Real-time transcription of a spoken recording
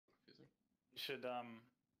You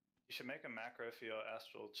should make a macro for your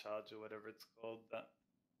astral charge or whatever it's called. That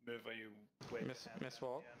move where you wave your hand Miss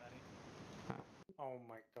down. wall. Yeah, Maddie. Oh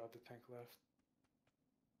my god, the tank left.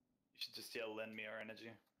 You should just yell, lend me your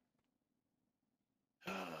energy.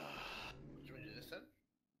 Do you want to do this then?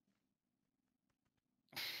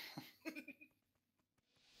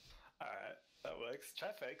 Alright, that works.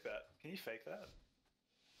 Try fake that. Can you fake that?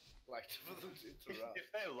 Like, for them to interrupt.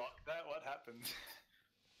 If they lock that, what happens?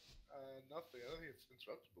 Nothing. I don't think it's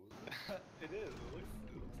interruptible, is it? It is. It looks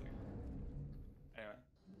like it. Anyway.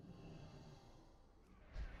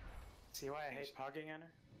 See why I hate pogging, Anna?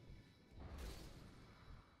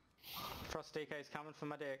 Frost DK's coming for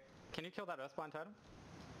my dick. Can you kill that Earthbind totem?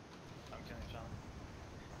 I'm killing Sean.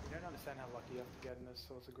 You don't understand how lucky you have to get in those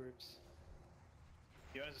sorts of groups.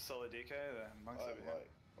 You want to solo DK? The monk's over here.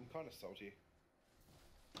 I'm kind of salty.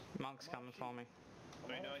 Monk's coming for me.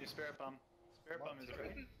 What do you know in your spirit bomb? Spirit bomb is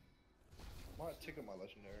ready. Might ticket my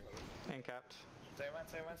legendary. Incapped. Say when,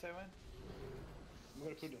 say when, say when. I'm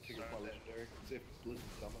gonna put in a ticket my legendary. See if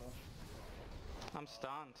Blizzard's dumb enough. I'm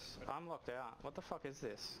stunned. I'm locked out. What the fuck is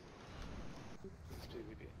this? This is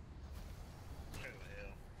PvP. Oh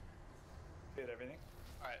hell. Hit everything.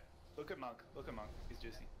 Alright, look at Monk. Look at Monk. He's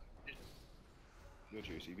juicy. You're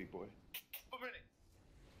juicy, big boy. I'm ready.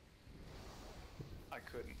 I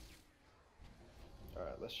couldn't.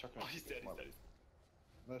 Alright, let's chuck in Oh, he's dead, he's dead.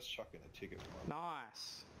 Let's chuck in a ticket for my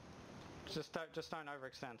Nice. Just don't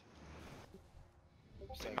overextend.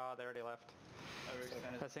 Oh, they already left.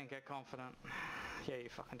 Overextended. I think get confident. Yeah, you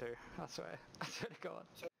fucking do. I swear. I swear to God.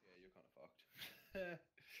 Yeah, you're kind of fucked.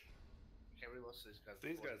 Okay, we lost these guys.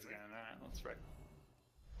 These guys are going, alright, let's wreck.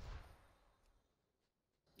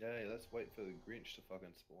 Yeah, let's wait for the Grinch to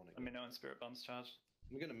fucking spawn again. Let me know when Spirit Bomb's charged.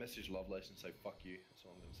 I'm gonna message Lovelace and say fuck you. That's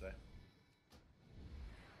what I'm gonna say.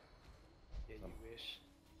 Yeah, you wish.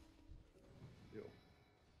 Yo.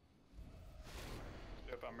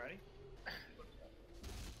 Spirit Bomb ready?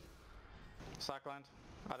 Cyclone.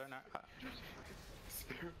 I don't know.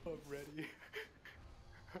 Spirit bomb ready.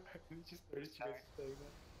 I just noticed you guys saying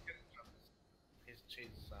that. His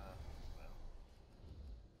cheese, well.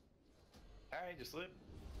 Alright, just loop.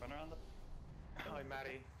 Run around the... Oh,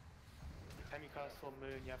 Maddie. Every time you cast full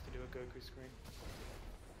moon, you have to do a Goku screen.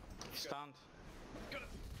 Stunned. Got it!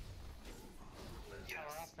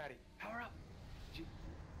 Power up, Maddie. Power up!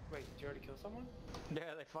 Wait, did you already kill someone?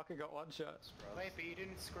 Yeah, they fucking got one shot. Wait, but you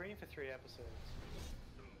didn't scream for 3 episodes.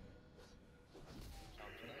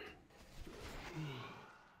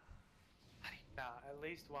 Nah, at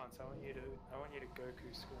least once. I want you to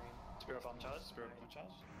Goku scream. Spirit Bomb charge, Spirit Bomb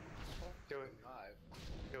charge. Do it. Live.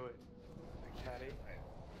 Do it. Maddie.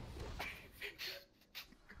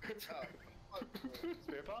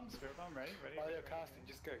 Spirit Bomb, ready? Ready? While you're ready, casting,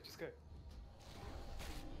 just go, just go.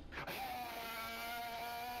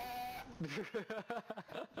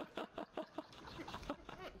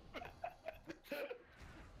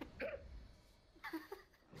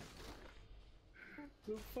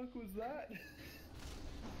 The fuck was that?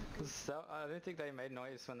 So, I don't think they made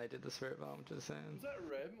noise when they did the Spirit Bomb, just saying. Was that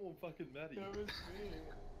Rem or fucking Maddie? That was me.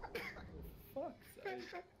 Fuck's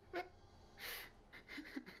sake.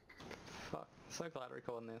 Fuck. So glad we're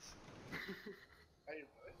recording this. Are you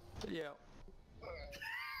really? Yeah.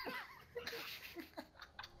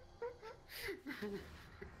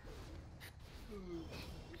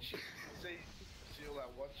 See all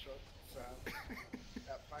that one shot sound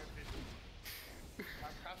at 550. I'm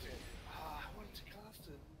crashing.